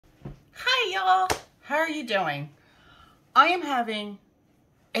Hi y'all, how are you doing? I am having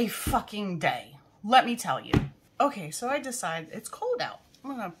a fucking day, let me tell you. Okay, so I decided it's cold out. I'm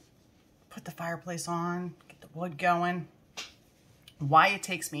gonna put the fireplace on, get the wood going. Why it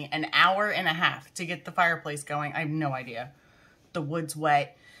takes me an hour and a half to get the fireplace going, I have no idea. The wood's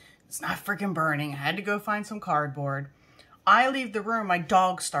wet, it's not freaking burning. I had to go find some cardboard. I leave the room, my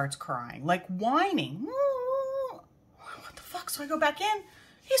dog starts crying, like whining. What the fuck? So I go back in.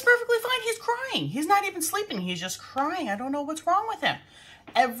 He's perfectly fine. He's crying. He's not even sleeping. He's just crying. I don't know what's wrong with him.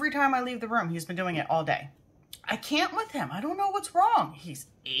 Every time I leave the room, he's been doing it all day. I can't with him. I don't know what's wrong. He's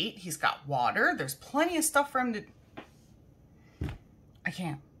 8. He's got water. There's plenty of stuff for him to... I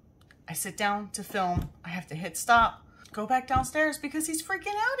can't. I sit down to film. I have to hit stop. Go back downstairs because he's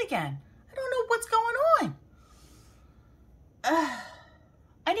freaking out again. I don't know what's going on.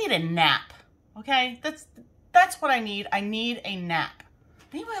 I need a nap. Okay? That's what I need. I need a nap.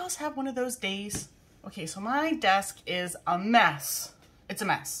 Anybody else have one of those days? Okay, so my desk is a mess. It's a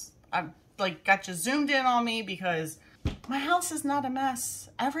mess. I've like got you zoomed in on me because my house is not a mess.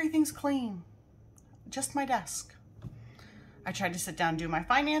 Everything's clean. Just my desk. I tried to sit down and do my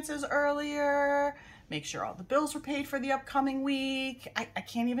finances earlier, make sure all the bills were paid for the upcoming week. I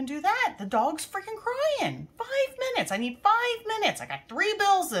can't even do that. The dog's freaking crying. 5 minutes. I need 5 minutes. I got 3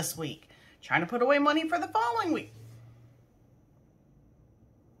 bills this week. Trying to put away money for the following week.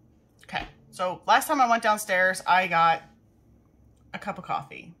 Okay, so last time I went downstairs, I got a cup of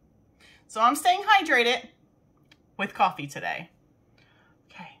coffee. So I'm staying hydrated with coffee today.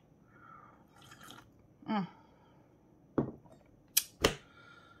 Okay.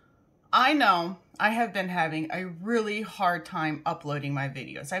 I know I have been having a really hard time uploading my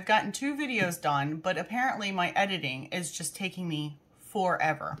videos. I've gotten 2 videos done, but apparently my editing is just taking me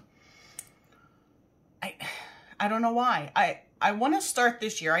forever. I don't know why. I want to start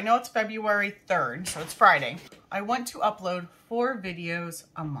this year. I know it's February 3rd, so it's Friday. I want to upload 4 videos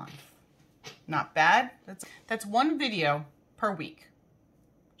a month. Not bad. That's 1 video per week.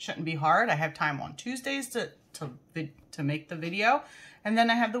 Shouldn't be hard. I have time on Tuesdays to make the video, and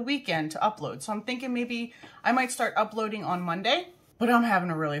then I have the weekend to upload. So I'm thinking maybe I might start uploading on Monday, but I'm having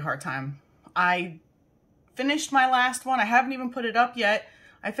a really hard time. I finished my last one. I haven't even put it up yet.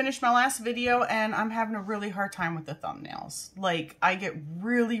 I finished my last video and I'm having a really hard time with the thumbnails. Like, I get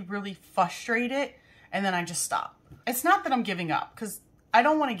really, really frustrated and then I just stop. It's not that I'm giving up, because I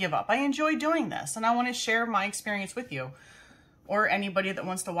don't want to give up. I enjoy doing this and I want to share my experience with you or anybody that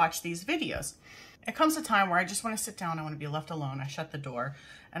wants to watch these videos. It comes a time where I just want to sit down. I want to be left alone. I shut the door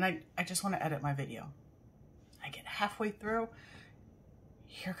and I just want to edit my video. I get halfway through.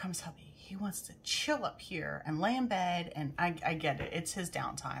 Here comes hubby. He wants to chill up here and lay in bed, and I get it. It's his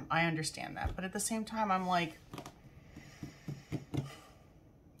downtime. I understand that. But at the same time, I'm like,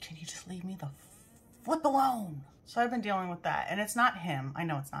 can you just leave me the flip alone? So I've been dealing with that. And it's not him. I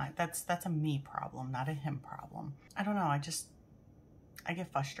know it's not. That's a me problem, not a him problem. I don't know. I get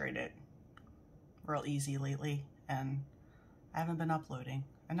frustrated real easy lately, and I haven't been uploading.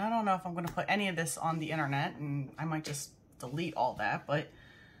 And I don't know if I'm going to put any of this on the internet, and I might just delete all that, but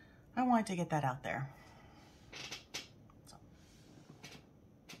I wanted to get that out there. So,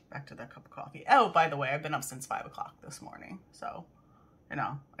 back to that cup of coffee. Oh, by the way, I've been up since 5 o'clock this morning. So, you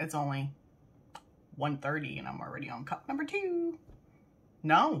know, it's only 1:30 and I'm already on cup number 2.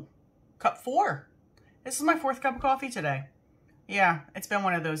 No, cup 4. This is my 4th cup of coffee today. Yeah, it's been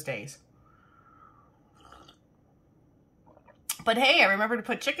one of those days. But hey, I remembered to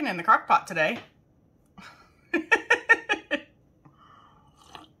put chicken in the crock pot today.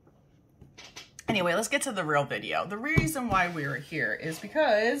 Anyway, let's get to the real video. The reason why we were here is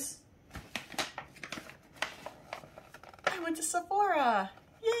because I went to Sephora.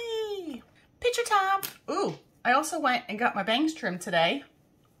 Yay! Picture time. Ooh, I also went and got my bangs trimmed today.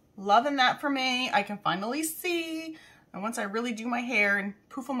 Loving that for me. I can finally see. And once I really do my hair and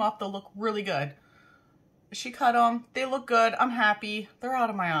poof them up, they'll look really good. She cut them. They look good. I'm happy. They're out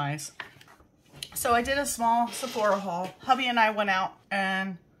of my eyes. So I did a small Sephora haul. Hubby and I went out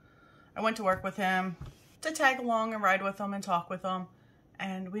and I went to work with him to tag along and ride with him and talk with him.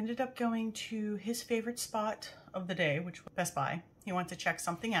 And we ended up going to his favorite spot of the day, which was Best Buy. He wanted to check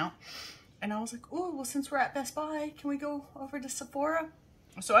something out. And I was like, oh, well, since we're at Best Buy, can we go over to Sephora?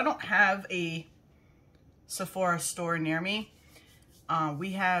 So I don't have a Sephora store near me.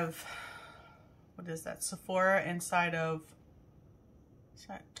 We have, what is that? Sephora inside of, is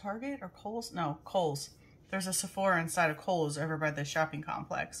that Target or Kohl's? No, Kohl's. There's a Sephora inside of Kohl's over by the shopping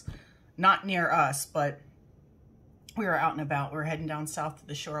complex. Not near us, but we were out and about. We were heading down south to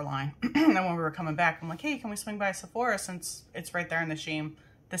the shoreline. And then when we were coming back, I'm like, hey, can we swing by Sephora since it's right there in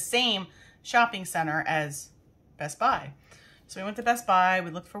the same shopping center as Best Buy. So we went to Best Buy,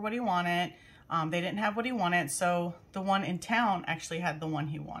 we looked for what he wanted. They didn't have what he wanted, so the one in town actually had the one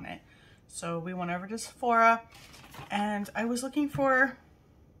he wanted. So we went over to Sephora, and I was looking for,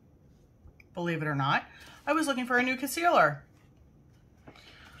 believe it or not, I was looking for a new concealer.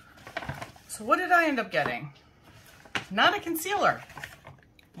 So what did I end up getting? Not a concealer.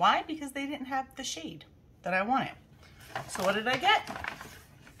 Why? Because they didn't have the shade that I wanted. So what did I get?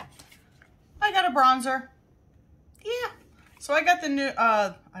 I got a bronzer. Yeah. So I got the new,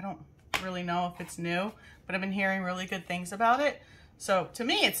 I don't really know if it's new, but I've been hearing really good things about it. So to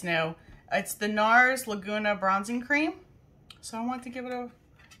me, it's new. It's the NARS Laguna bronzing cream. So I want to give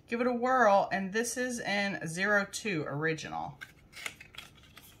it a whirl, and this is in 02 original.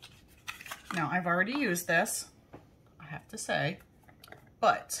 Now I've already used this, I have to say,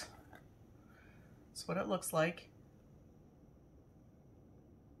 but that's what it looks like.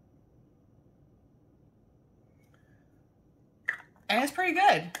 And it's pretty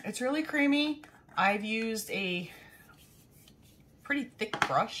good. It's really creamy. I've used a pretty thick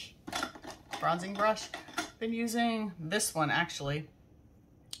brush, bronzing brush. Been using this one actually.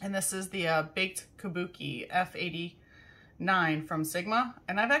 And this is the Baked Kabuki F89 from Sigma.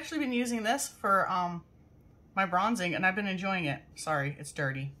 And I've actually been using this for my bronzing, and I've been enjoying it. Sorry, it's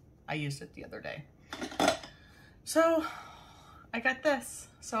dirty. I used it the other day. So I got this.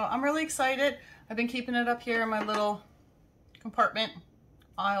 So I'm really excited. I've been keeping it up here in my little compartment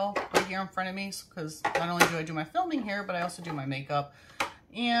aisle right here in front of me, because not only do I do my filming here, but I also do my makeup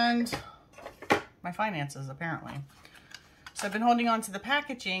and my finances apparently. So I've been holding on to the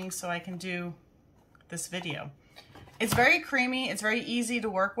packaging so I can do this video. It's very creamy. It's very easy to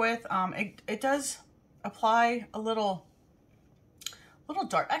work with. It does apply a little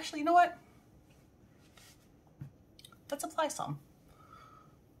dark. Actually, you know what? Let's apply some.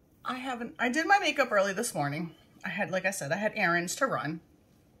 I did my makeup early this morning. I had, like I said, I had errands to run.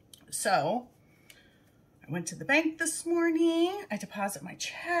 So I went to the bank this morning. I deposited my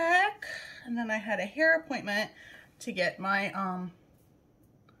check, and then I had a hair appointment to get my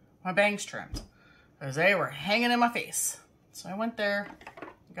my bangs trimmed, because they were hanging in my face. So I went there,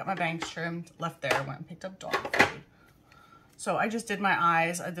 got my bangs trimmed, left there, went and picked up dog food. So I just did my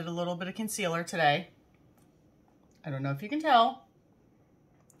eyes. I did a little bit of concealer today. I don't know if you can tell.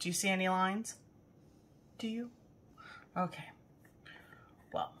 Do you see any lines? Do you? Okay.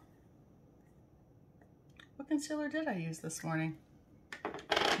 Well, what concealer did I use this morning?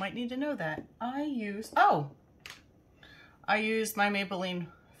 Might need to know that. I used my Maybelline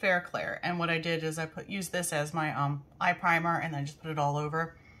Fair Clair, and what I did is I used this as my eye primer, and then just put it all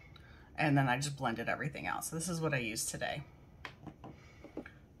over, and then I just blended everything out. So this is what I used today.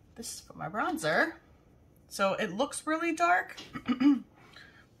 This is for my bronzer. So it looks really dark,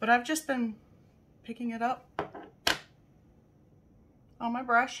 but I've just been picking it up on my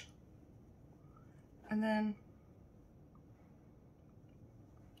brush and then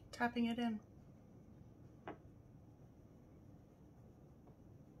tapping it in.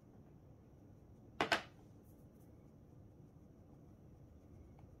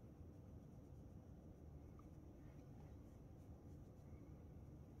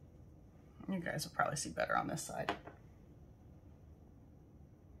 You guys will probably see better on this side.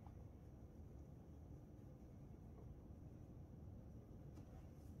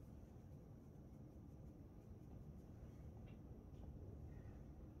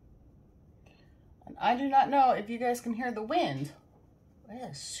 And I do not know if you guys can hear the wind.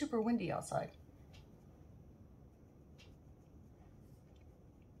 It is super windy outside.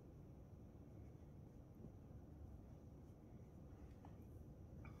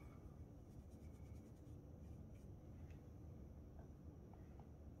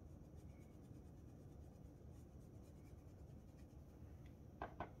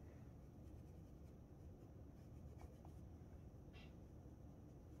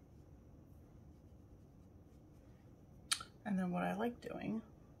 And then what I like doing,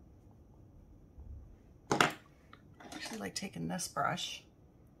 I actually like taking this brush.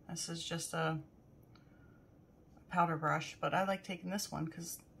 This is just a powder brush, but I like taking this one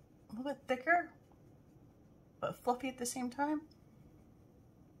because a little bit thicker, but fluffy at the same time.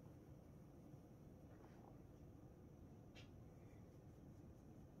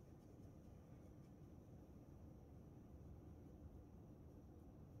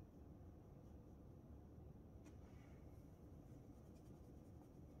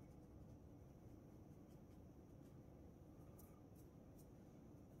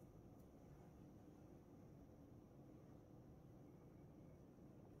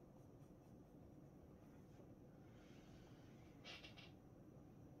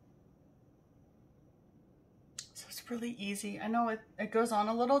 really easy. I know it goes on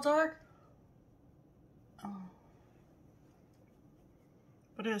a little dark.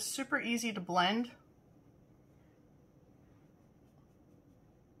 But it is super easy to blend.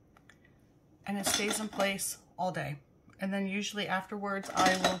 And it stays in place all day. And then usually afterwards,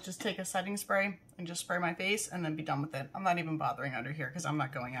 I will just take a setting spray and just spray my face and then be done with it. I'm not even bothering under here because I'm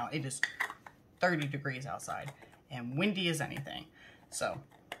not going out. It is 30 degrees outside and windy as anything. So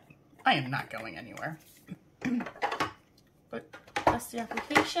I am not going anywhere. But that's the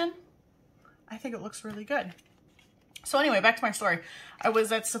application. I think it looks really good. So anyway, back to my story. I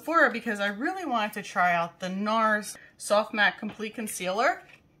was at Sephora because I really wanted to try out the NARS Soft Matte Complete Concealer.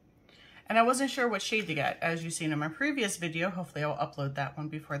 And I wasn't sure what shade to get. As you've seen in my previous video, hopefully I'll upload that one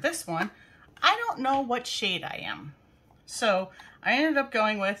before this one. I don't know what shade I am. So I ended up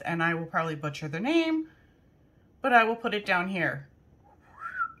going with, and I will probably butcher the name, but I will put it down here.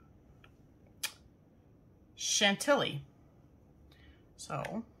 Chantilly.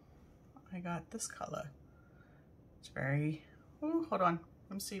 So I got this color. It's very, oh, hold on.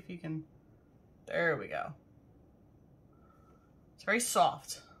 Let me see if you can, there we go. It's very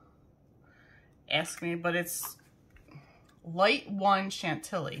soft. Ask me, but it's Light 1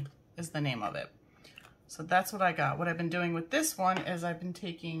 Chantilly is the name of it. So that's what I got. What I've been doing with this one is I've been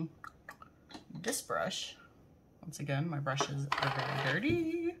taking this brush. Once again, my brushes are very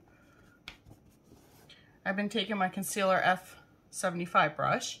dirty. I've been taking my concealer F75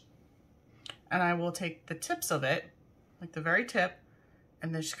 brush, and I will take the tips of it, like the very tip,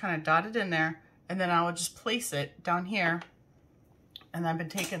 and then just kind of dot it in there, and then I will just place it down here. And I've been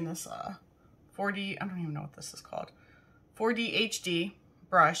taking this 4D, I don't even know what this is called, 4D HD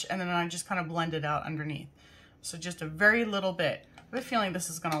brush, and then I just kind of blend it out underneath. So just a very little bit. I have a feeling this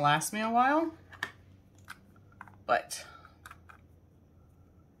is going to last me a while, but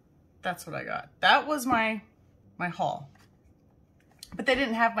that's what I got. That was my haul. But they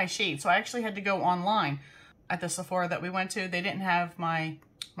didn't have my shade, so I actually had to go online. At the Sephora that we went to, they didn't have my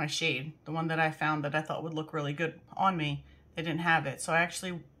shade, the one that I found that I thought would look really good on me. They didn't have it, so I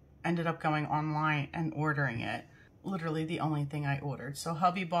actually ended up going online and ordering it. Literally the only thing I ordered. So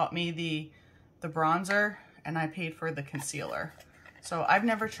hubby bought me the bronzer and I paid for the concealer. So I've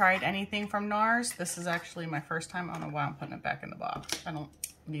never tried anything from NARS. This is actually my first time. I don't know why I'm putting it back in the box. I don't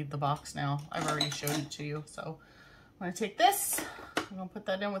need the box now. I've already showed it to you. So I'm gonna take this. I'm gonna put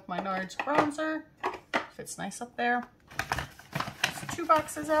that in with my NARS bronzer. Fits nice up there. So 2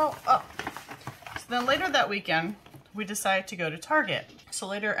 boxes out. Oh. So then later that weekend, we decided to go to Target. So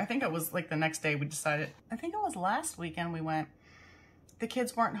later, I think it was like the next day we decided, I think it was last weekend we went. The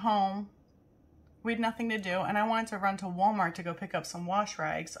kids weren't home. We had nothing to do. And I wanted to run to Walmart to go pick up some wash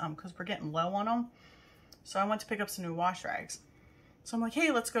rags because we're getting low on them. So I went to pick up some new wash rags. So I'm like,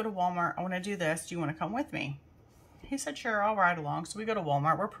 hey, let's go to Walmart. I want to do this. Do you want to come with me? He said, sure, I'll ride along. So we go to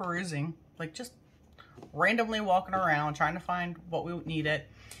Walmart. We're perusing, like just randomly walking around, trying to find what we needed.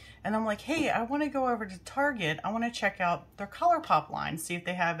 And I'm like, hey, I want to go over to Target. I want to check out their ColourPop line, see if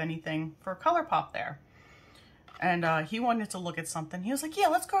they have anything for ColourPop there. And he wanted to look at something. He was like, yeah,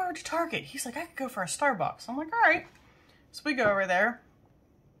 let's go over to Target. He's like, I could go for a Starbucks. I'm like, all right. So we go over there.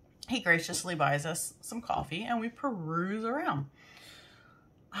 He graciously buys us some coffee and we peruse around.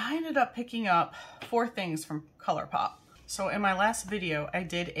 I ended up picking up 4 things from ColourPop. So in my last video, I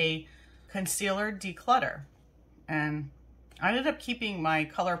did a concealer declutter. And I ended up keeping my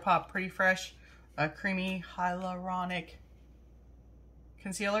ColourPop Pretty Fresh creamy hyaluronic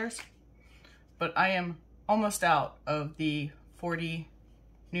concealers, but I am almost out of the 40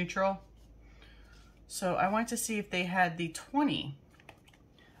 neutral. So I wanted to see if they had the 20.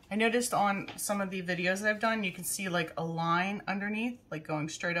 I noticed on some of the videos that I've done, you can see like a line underneath, like going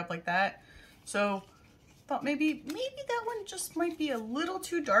straight up like that. So I thought maybe that one just might be a little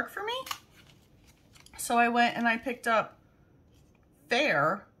too dark for me. So I went and I picked up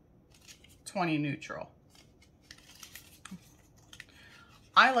Fair 20 neutral.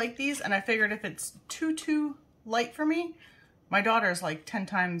 I like these, and I figured if it's too light for me, my daughter's like 10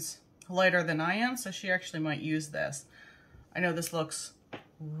 times lighter than I am, so she actually might use this. I know this looks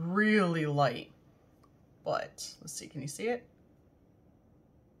really light, but let's see, can you see it?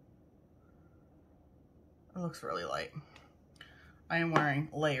 It looks really light. I am wearing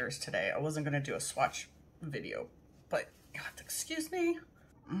layers today. I wasn't gonna do a swatch video, but you have to excuse me.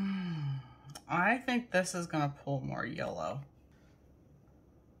 I think this is gonna pull more yellow.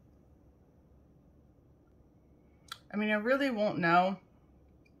 I mean, I really won't know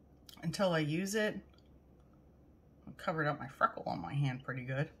until I use it. I covered up my freckle on my hand pretty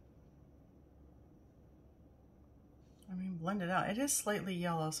good. I mean, blend it out. It is slightly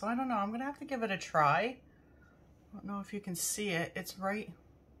yellow, so I don't know. I'm gonna have to give it a try. I don't know if you can see it. It's right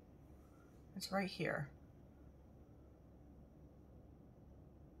here.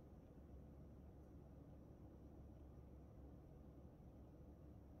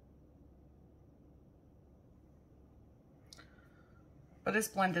 But it's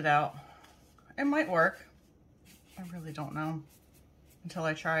blended out. It might work. I really don't know until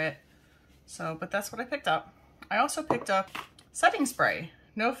I try it. So, but that's what I picked up. I also picked up setting spray,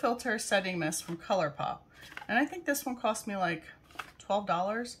 no filter setting mist from ColourPop. And I think this one cost me like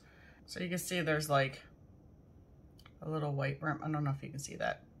 $12. So you can see there's like a little white rim. I don't know if you can see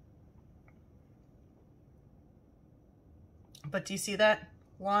that. But do you see that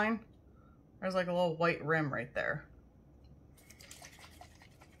line? There's like a little white rim right there.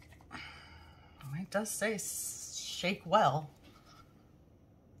 It does say shake well.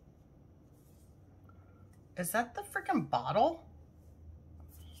 Is that the freaking bottle?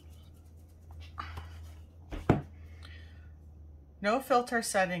 No filter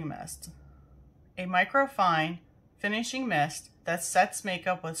setting mist. A microfine finishing mist that sets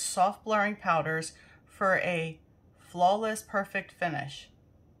makeup with soft blurring powders for a flawless, perfect finish.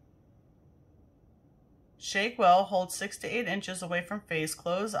 Shake well, hold 6 to 8 inches away from face,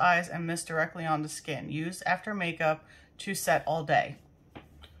 close eyes, and mist directly on the skin. Use after makeup to set all day.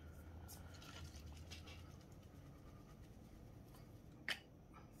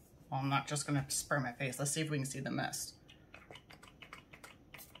 Well, I'm not just gonna spray my face. Let's see if we can see the mist.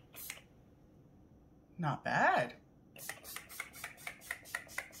 Not bad.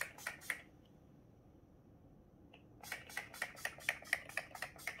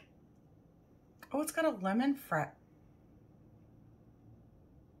 Oh, it's got a lemon fret.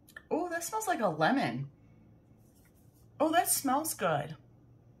 Oh, that smells like a lemon. Oh, that smells good.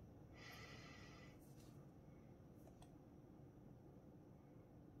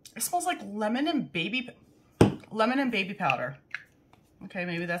 It smells like lemon and baby powder. Okay,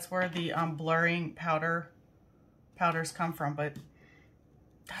 maybe that's where the blurring powders come from, but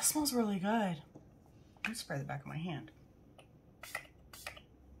that smells really good. Let me spray the back of my hand.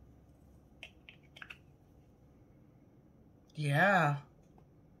 Yeah,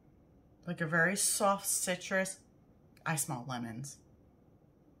 like a very soft citrus. I smell lemons.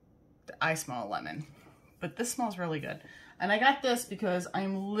 I smell a lemon, but this smells really good. And I got this because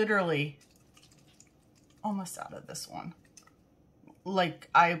I'm literally almost out of this one. Like,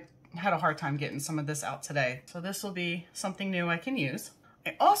 I had a hard time getting some of this out today. So this will be something new I can use.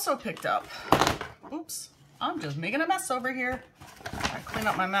 I also picked up, oops, I'm just making a mess over here. I clean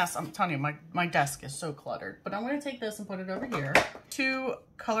up my mess. I'm telling you, my desk is so cluttered. But I'm going to take this and put it over here. 2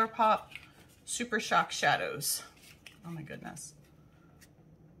 ColourPop Super Shock Shadows. Oh my goodness.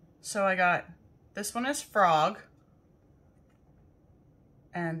 So I got, this one is Frog.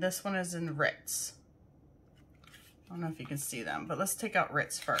 And this one is in Ritz. I don't know if you can see them, but let's take out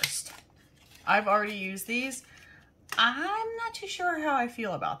Ritz first. I've already used these. I'm not too sure how I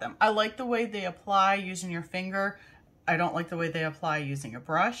feel about them. I like the way they apply using your finger. I don't like the way they apply using a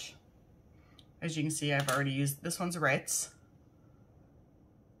brush. As you can see, I've already used, this one's Ritz.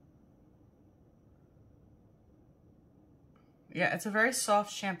 Yeah, it's a very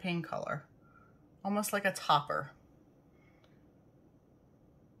soft champagne color. Almost like a topper.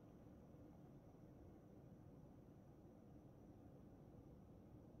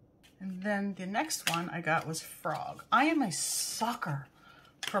 And then the next one I got was Frog. I am a sucker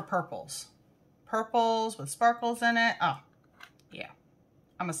for purples. Purples with sparkles in it. Oh, yeah,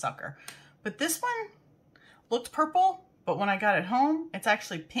 I'm a sucker. But this one looked purple, but when I got it home, it's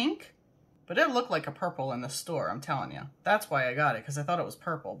actually pink. But it looked like a purple in the store, I'm telling you. That's why I got it, because I thought it was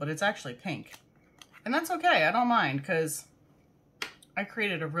purple, but it's actually pink. And that's okay, I don't mind, because I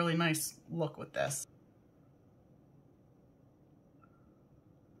created a really nice look with this.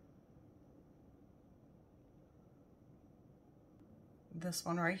 This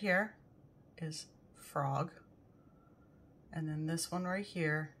one right here is Frog. And then this one right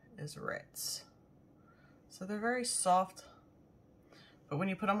here is Ritz. So they're very soft, but when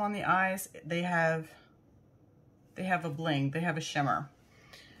you put them on the eyes, they have a bling, they have a shimmer.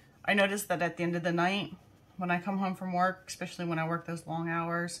 I noticed that at the end of the night, when I come home from work, especially when I work those long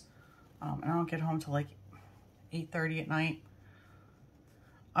hours, and I don't get home till like 8:30 at night,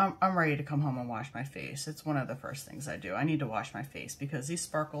 I'm ready to come home and wash my face. It's one of the first things I do. I need to wash my face because these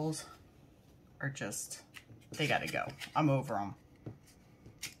sparkles are just, they gotta go. I'm over them.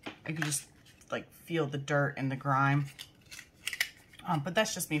 I can just like feel the dirt and the grime. But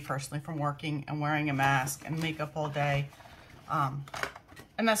that's just me personally from working and wearing a mask and makeup all day. And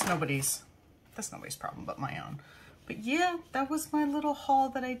that's nobody's problem but my own. But yeah, that was my little haul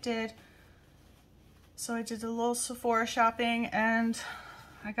that I did. So I did a little Sephora shopping and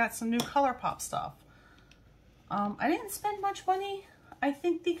I got some new ColourPop stuff. I didn't spend much money. I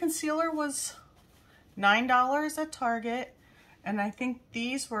think the concealer was $9 at Target, and I think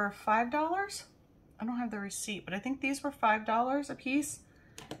these were $5. I don't have the receipt, but I think these were $5 a piece.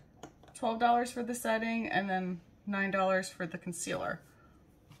 $12 for the setting, and then $9 for the concealer.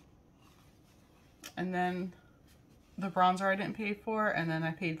 And then the bronzer I didn't pay for, and then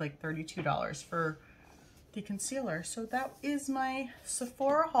I paid like $32 for the concealer. So that is my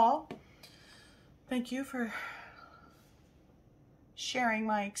Sephora haul. Thank you for sharing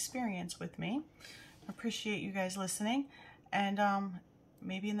my experience with me. Appreciate you guys listening, and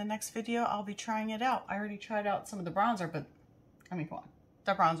maybe in the next video I'll be trying it out. I already tried out some of the bronzer, but I mean, come on,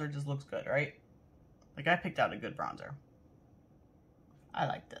 that bronzer just looks good, right? Like, I picked out a good bronzer. I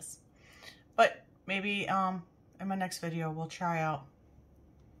like this, but maybe in my next video we'll try out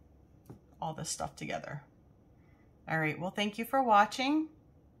all this stuff together. All right, well, thank you for watching.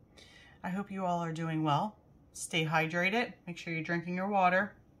 I hope you all are doing well. Stay hydrated. Make sure you're drinking your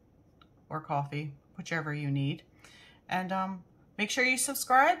water or coffee, whichever you need. And make sure you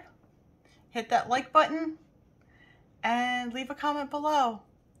subscribe, hit that like button, and leave a comment below.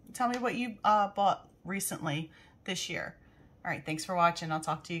 Tell me what you bought recently this year. All right, thanks for watching. I'll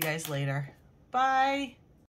talk to you guys later. Bye.